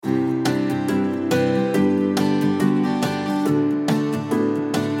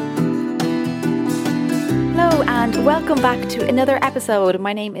Welcome back to another episode.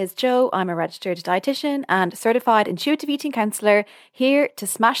 My name is Jo. I'm a registered dietitian and certified intuitive eating counsellor, here to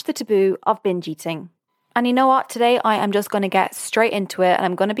smash the taboo of binge eating. And you know what? Today I am just going to get straight into it, and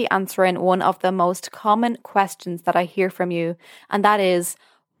I'm going to be answering one of the most common questions that I hear from you, and that is,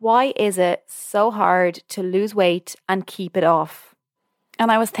 why is it so hard to lose weight and keep it off?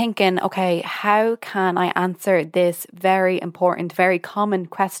 And I was thinking, okay, how can I answer this very important, very common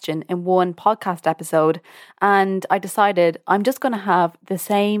question in one podcast episode? And I decided I'm just going to have the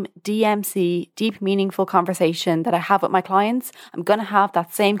same DMC, deep, meaningful conversation that I have with my clients. I'm going to have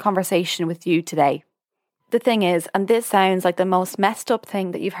that same conversation with you today. The thing is, and this sounds like the most messed up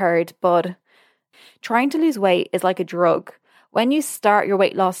thing that you've heard, but trying to lose weight is like a drug. When you start your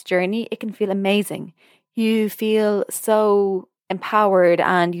weight loss journey, it can feel amazing. You feel so empowered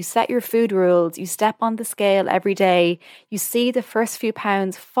and you set your food rules, you step on the scale every day, you see the first few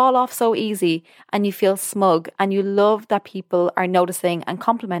pounds fall off so easy and you feel smug and you love that people are noticing and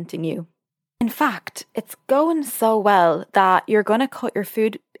complimenting you. In fact, it's going so well that you're going to cut your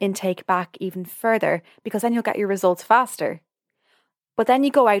food intake back even further because then you'll get your results faster. But then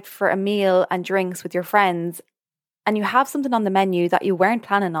you go out for a meal and drinks with your friends and you have something on the menu that you weren't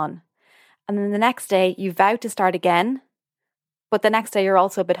planning on. And then the next day you vow to start again. But the next day you're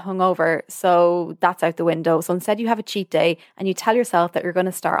also a bit hungover, so that's out the window. So instead you have a cheat day and you tell yourself that you're going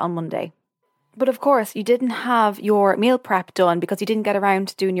to start on Monday. But of course, you didn't have your meal prep done because you didn't get around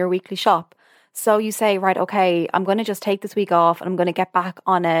to doing your weekly shop. So you say, right, okay, I'm going to just take this week off and I'm going to get back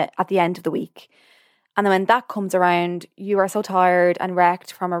on it at the end of the week. And then when that comes around, you are so tired and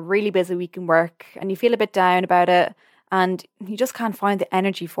wrecked from a really busy week in work and you feel a bit down about it and you just can't find the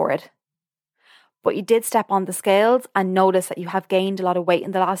energy for it. But you did step on the scales and notice that you have gained a lot of weight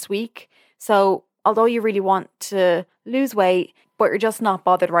in the last week. So although you really want to lose weight, but you're just not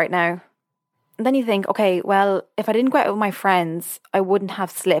bothered right now. And then you think, okay, well, if I didn't go out with my friends, I wouldn't have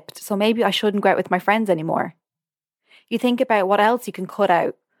slipped. So maybe I shouldn't go out with my friends anymore. You think about what else you can cut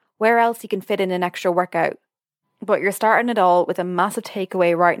out, where else you can fit in an extra workout. But you're starting it all with a massive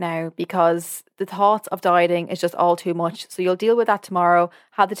takeaway right now because the thoughts of dieting is just all too much. So you'll deal with that tomorrow,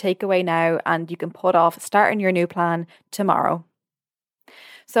 have the takeaway now, and you can put off starting your new plan tomorrow.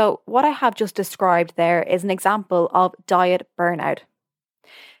 So what I have just described there is an example of diet burnout.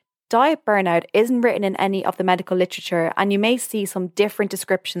 Diet burnout isn't written in any of the medical literature, and you may see some different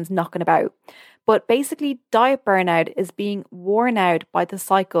descriptions knocking about. But basically, diet burnout is being worn out by the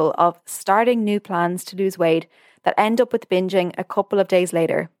cycle of starting new plans to lose weight that end up with binging a couple of days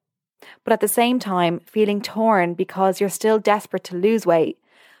later. But at the same time, feeling torn because you're still desperate to lose weight.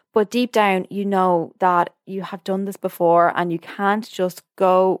 But deep down, you know that you have done this before and you can't just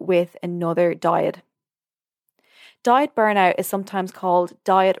go with another diet. Diet burnout is sometimes called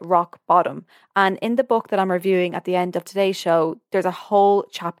diet rock bottom. And in the book that I'm reviewing at the end of today's show, there's a whole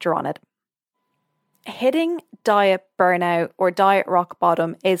chapter on it. Hitting diet burnout or diet rock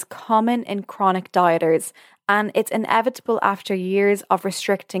bottom is common in chronic dieters, and it's inevitable after years of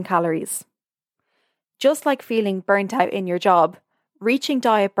restricting calories. Just like feeling burnt out in your job, reaching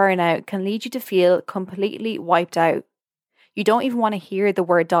diet burnout can lead you to feel completely wiped out. You don't even want to hear the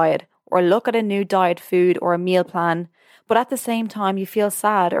word diet or look at a new diet food or a meal plan, but at the same time you feel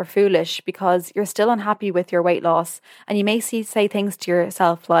sad or foolish because you're still unhappy with your weight loss, and you may say things to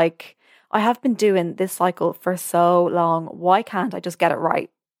yourself like, I have been doing this cycle for so long, why can't I just get it right?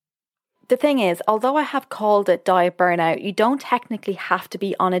 The thing is, although I have called it diet burnout, you don't technically have to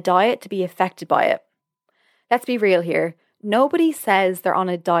be on a diet to be affected by it. Let's be real here. Nobody says they're on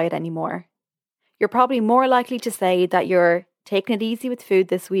a diet anymore. You're probably more likely to say that you're taking it easy with food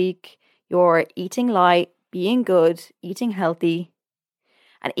this week, you're eating light, being good, eating healthy.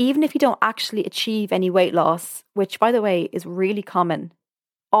 And even if you don't actually achieve any weight loss, which by the way is really common,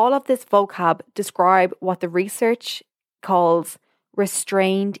 all of this vocab describe what the research calls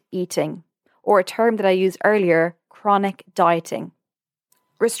restrained eating, or a term that I used earlier, chronic dieting.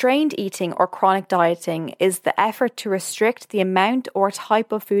 Restrained eating or chronic dieting is the effort to restrict the amount or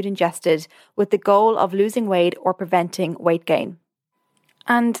type of food ingested with the goal of losing weight or preventing weight gain.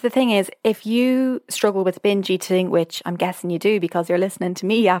 And the thing is, if you struggle with binge eating, which I'm guessing you do because you're listening to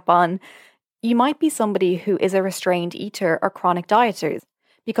me yap on, you might be somebody who is a restrained eater or chronic dieters.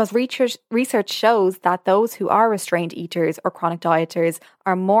 Because research shows that those who are restrained eaters or chronic dieters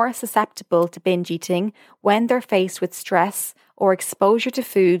are more susceptible to binge eating when they're faced with stress or exposure to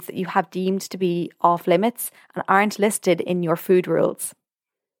foods that you have deemed to be off limits and aren't listed in your food rules.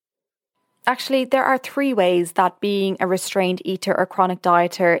 Actually, there are 3 ways that being a restrained eater or chronic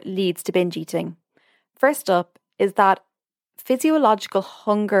dieter leads to binge eating. First up is that physiological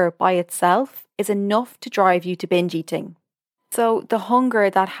hunger by itself is enough to drive you to binge eating. So the hunger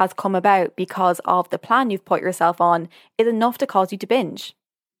that has come about because of the plan you've put yourself on is enough to cause you to binge.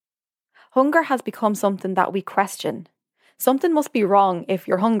 Hunger has become something that we question. Something must be wrong if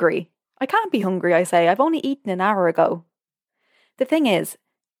you're hungry. I can't be hungry, I say. I've only eaten an hour ago. The thing is,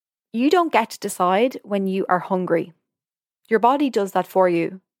 you don't get to decide when you are hungry. Your body does that for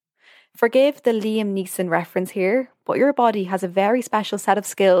you. Forgive the Liam Neeson reference here, but your body has a very special set of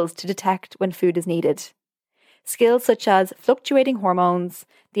skills to detect when food is needed. Skills such as fluctuating hormones,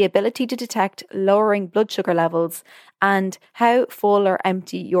 the ability to detect lowering blood sugar levels, and how full or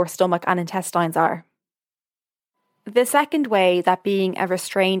empty your stomach and intestines are. The second way that being a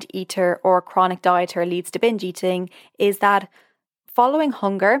restrained eater or chronic dieter leads to binge eating is that following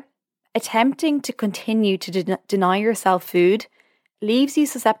hunger, attempting to continue to deny yourself food, leaves you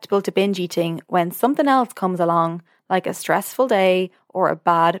susceptible to binge eating when something else comes along, like a stressful day or a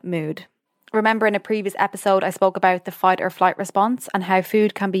bad mood. Remember in a previous episode, I spoke about the fight or flight response and how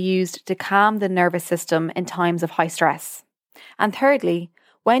food can be used to calm the nervous system in times of high stress. And thirdly,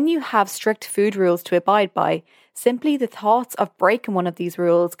 when you have strict food rules to abide by, simply the thoughts of breaking one of these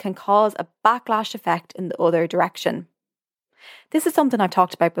rules can cause a backlash effect in the other direction. This is something I've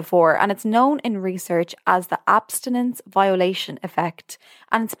talked about before, and it's known in research as the abstinence violation effect,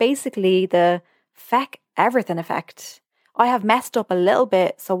 and it's basically the feck everything effect. I have messed up a little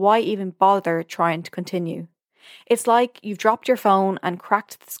bit, so why even bother trying to continue? It's like you've dropped your phone and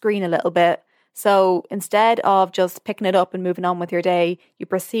cracked the screen a little bit, so instead of just picking it up and moving on with your day, you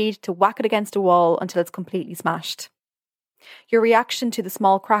proceed to whack it against a wall until it's completely smashed. Your reaction to the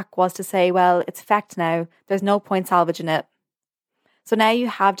small crack was to say, well, it's fecked now, there's no point salvaging it. So now you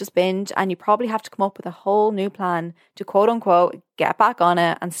have just binged and you probably have to come up with a whole new plan to quote unquote get back on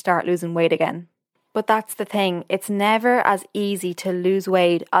it and start losing weight again. But that's the thing, it's never as easy to lose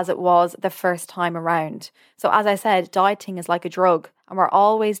weight as it was the first time around. So as I said, dieting is like a drug and we're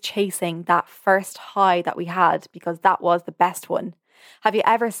always chasing that first high that we had because that was the best one. Have you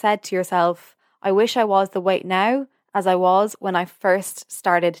ever said to yourself, I wish I was the weight now as I was when I first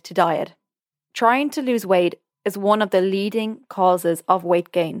started to diet? Trying to lose weight is one of the leading causes of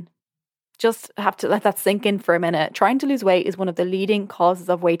weight gain. Just have to let that sink in for a minute. Trying to lose weight is one of the leading causes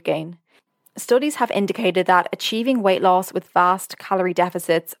of weight gain. Studies have indicated that achieving weight loss with vast calorie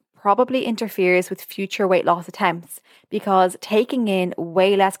deficits probably interferes with future weight loss attempts because taking in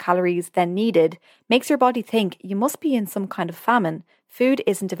way less calories than needed makes your body think you must be in some kind of famine. Food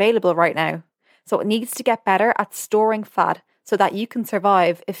isn't available right now. So it needs to get better at storing fat so that you can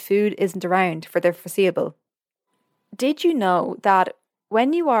survive if food isn't around for the foreseeable. Did you know that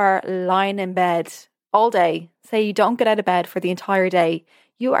when you are lying in bed all day, say you don't get out of bed for the entire day,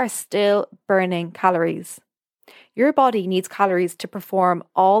 you are still burning calories? Your body needs calories to perform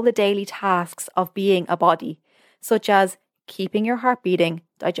all the daily tasks of being a body, such as keeping your heart beating,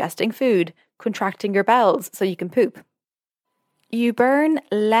 digesting food, contracting your bowels so you can poop. You burn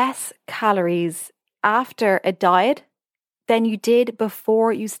less calories after a diet than you did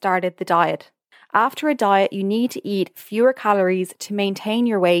before you started the diet. After a diet, you need to eat fewer calories to maintain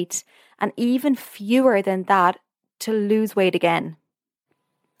your weight and even fewer than that to lose weight again.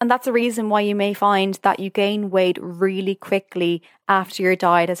 And that's a reason why you may find that you gain weight really quickly after your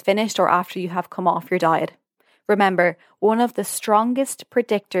diet has finished or after you have come off your diet. Remember, one of the strongest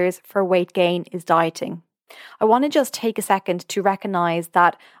predictors for weight gain is dieting. I want to just take a second to recognize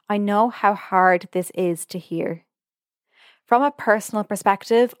that I know how hard this is to hear. From a personal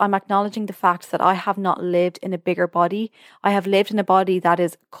perspective, I'm acknowledging the fact that I have not lived in a bigger body. I have lived in a body that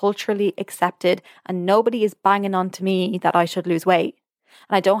is culturally accepted and nobody is banging on to me that I should lose weight.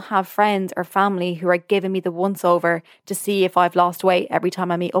 And I don't have friends or family who are giving me the once over to see if I've lost weight every time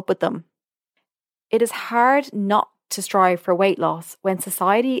I meet up with them. It is hard not to strive for weight loss when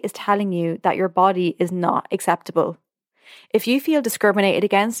society is telling you that your body is not acceptable. If you feel discriminated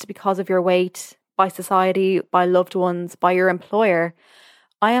against because of your weight, by society, by loved ones, by your employer,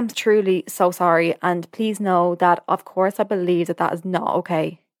 I am truly so sorry, and please know that of course I believe that is not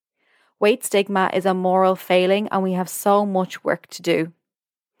okay. Weight stigma is a moral failing and we have so much work to do.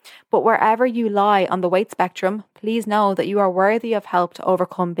 But wherever you lie on the weight spectrum, please know that you are worthy of help to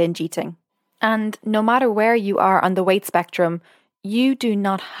overcome binge eating. And no matter where you are on the weight spectrum, you do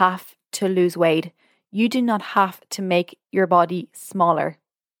not have to lose weight. You do not have to make your body smaller.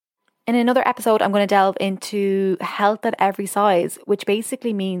 In another episode, I'm going to delve into health at every size, which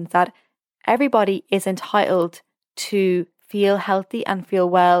basically means that everybody is entitled to feel healthy and feel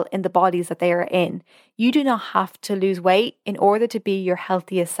well in the bodies that they are in. You do not have to lose weight in order to be your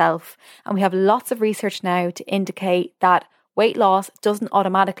healthiest self. And we have lots of research now to indicate that weight loss doesn't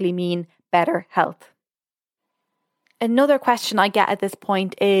automatically mean better health. Another question I get at this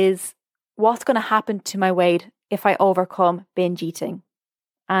point is, what's going to happen to my weight if I overcome binge eating?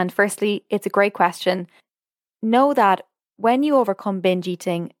 And firstly, it's a great question. Know that when you overcome binge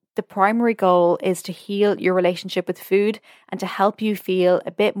eating, the primary goal is to heal your relationship with food and to help you feel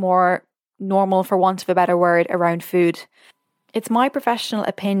a bit more normal, for want of a better word, around food. It's my professional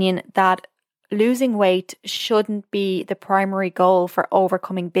opinion that losing weight shouldn't be the primary goal for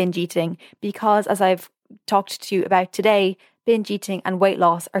overcoming binge eating because, as I've talked to you about today, binge eating and weight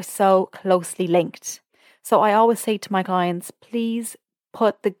loss are so closely linked. So I always say to my clients, please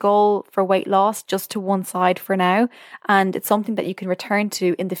put the goal for weight loss just to one side for now. And it's something that you can return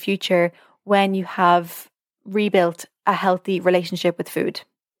to in the future when you have rebuilt a healthy relationship with food.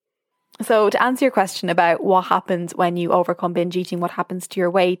 So to answer your question about what happens when you overcome binge eating, what happens to your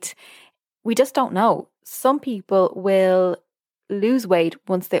weight, we just don't know. Some people will lose weight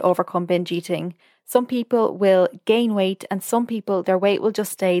once they overcome binge eating. Some people will gain weight, and some people, their weight will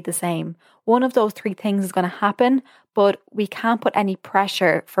just stay the same. One of those three things is going to happen, but we can't put any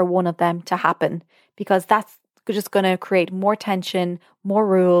pressure for one of them to happen because that's just going to create more tension, more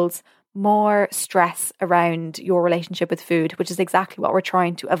rules, more stress around your relationship with food, which is exactly what we're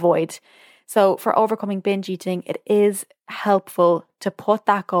trying to avoid. So for overcoming binge eating, it is helpful to put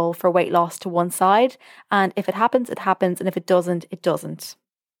that goal for weight loss to one side. And if it happens, it happens. And if it doesn't, it doesn't.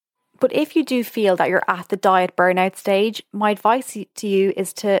 But if you do feel that you're at the diet burnout stage, my advice to you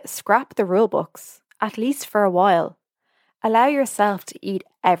is to scrap the rule books, at least for a while. Allow yourself to eat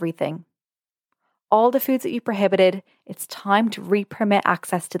everything. All the foods that you prohibited, it's time to re-permit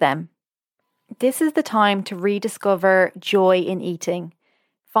access to them. This is the time to rediscover joy in eating,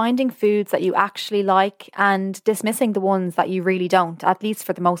 finding foods that you actually like and dismissing the ones that you really don't, at least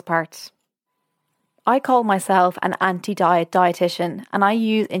for the most part. I call myself an anti-diet dietitian, and I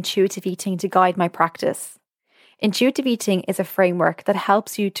use intuitive eating to guide my practice. Intuitive eating is a framework that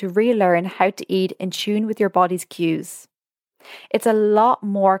helps you to relearn how to eat in tune with your body's cues. It's a lot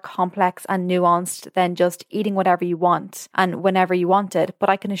more complex and nuanced than just eating whatever you want and whenever you want it, but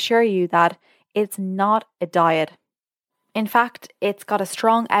I can assure you that it's not a diet. In fact, it's got a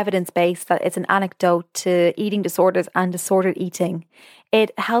strong evidence base that it's an antidote to eating disorders and disordered eating.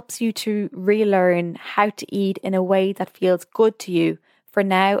 It helps you to relearn how to eat in a way that feels good to you for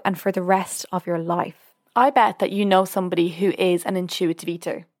now and for the rest of your life. I bet that you know somebody who is an intuitive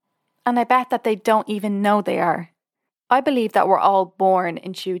eater, and I bet that they don't even know they are. I believe that we're all born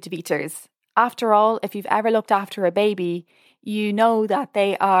intuitive eaters. After all, if you've ever looked after a baby, you know that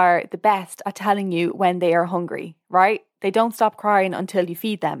they are the best at telling you when they are hungry, right? They don't stop crying until you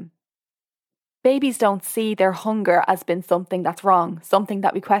feed them. Babies don't see their hunger as being something that's wrong, something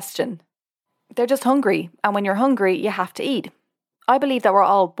that we question. They're just hungry, and when you're hungry, you have to eat. I believe that we're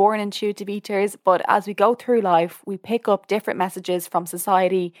all born intuitive eaters, but as we go through life, we pick up different messages from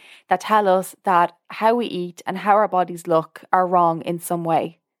society that tell us that how we eat and how our bodies look are wrong in some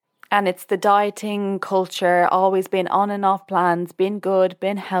way. And it's the dieting culture, always been on and off plans, been good,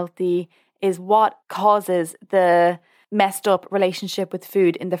 been healthy, is what causes the messed up relationship with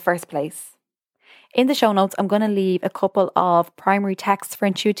food in the first place. In the show notes, I'm going to leave a couple of primary texts for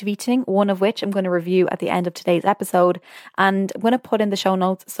intuitive eating, one of which I'm going to review at the end of today's episode. And I'm going to put in the show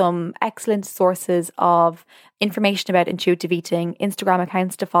notes some excellent sources of information about intuitive eating, Instagram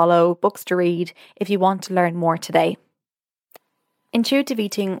accounts to follow, books to read, if you want to learn more today. Intuitive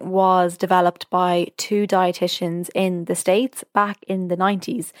eating was developed by two dietitians in the States back in the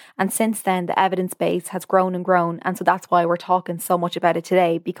 90s. And since then, the evidence base has grown and grown. And so that's why we're talking so much about it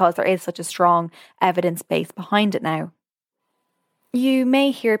today, because there is such a strong evidence base behind it now. You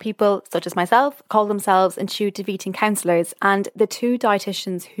may hear people, such as myself, call themselves intuitive eating counsellors. And the two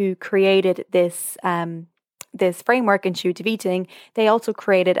dietitians who created this framework, intuitive eating, they also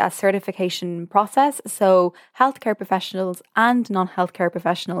created a certification process. So healthcare professionals and non-healthcare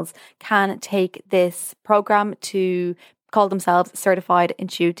professionals can take this program to call themselves certified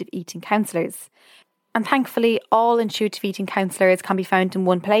intuitive eating counsellors. And thankfully, all intuitive eating counsellors can be found in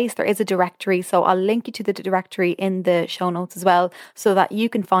one place. There is a directory, so I'll link you to the directory in the show notes as well, so that you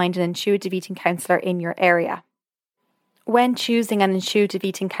can find an intuitive eating counsellor in your area. When choosing an intuitive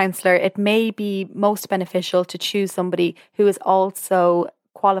eating counsellor, it may be most beneficial to choose somebody who is also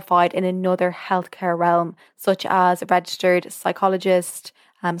qualified in another healthcare realm, such as a registered psychologist,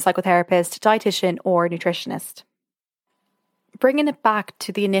 psychotherapist, dietitian, or nutritionist. Bringing it back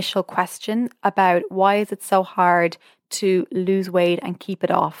to the initial question about why is it so hard to lose weight and keep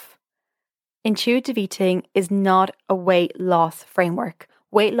it off. Intuitive eating is not a weight loss framework.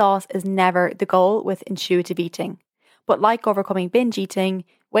 Weight loss is never the goal with intuitive eating. But like overcoming binge eating,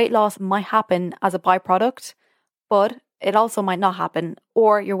 weight loss might happen as a byproduct, but it also might not happen,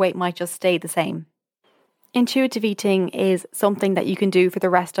 or your weight might just stay the same. Intuitive eating is something that you can do for the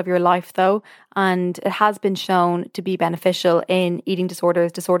rest of your life though, and it has been shown to be beneficial in eating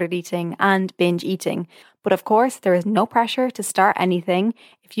disorders, disordered eating, and binge eating. But of course, there is no pressure to start anything.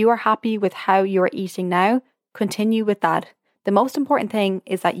 If you are happy with how you are eating now, continue with that. The most important thing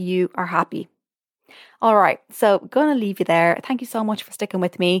is that you are happy. All right, so going to leave you there. Thank you so much for sticking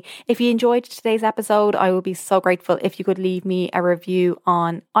with me. If you enjoyed today's episode, I would be so grateful if you could leave me a review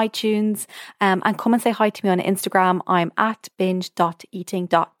on iTunes and come and say hi to me on Instagram. I'm at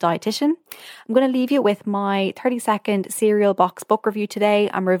binge.eating.dietitian. I'm going to leave you with my 30-second cereal box book review today.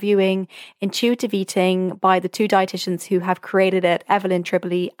 I'm reviewing Intuitive Eating by the two dietitians who have created it, Evelyn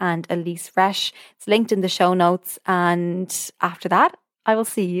Tribole and Elise Fresh. It's linked in the show notes. And after that, I will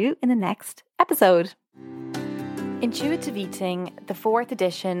see you in the next episode. Intuitive Eating, the 4th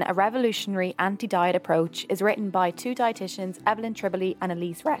edition, a revolutionary anti-diet approach, is written by two dietitians, Evelyn Tribole and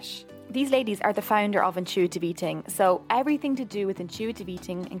Elise Fresh. These ladies are the founder of Intuitive Eating, so everything to do with intuitive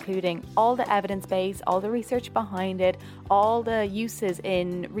eating, including all the evidence base, all the research behind it, all the uses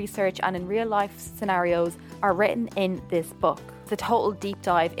in research and in real life scenarios are written in this book. It's a total deep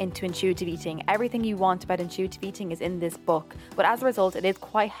dive into intuitive eating. Everything you want about intuitive eating is in this book, but as a result it is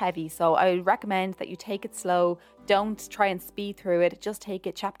quite heavy, so I would recommend that you take it slow. Don't try and speed through it, just take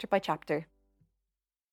it chapter by chapter.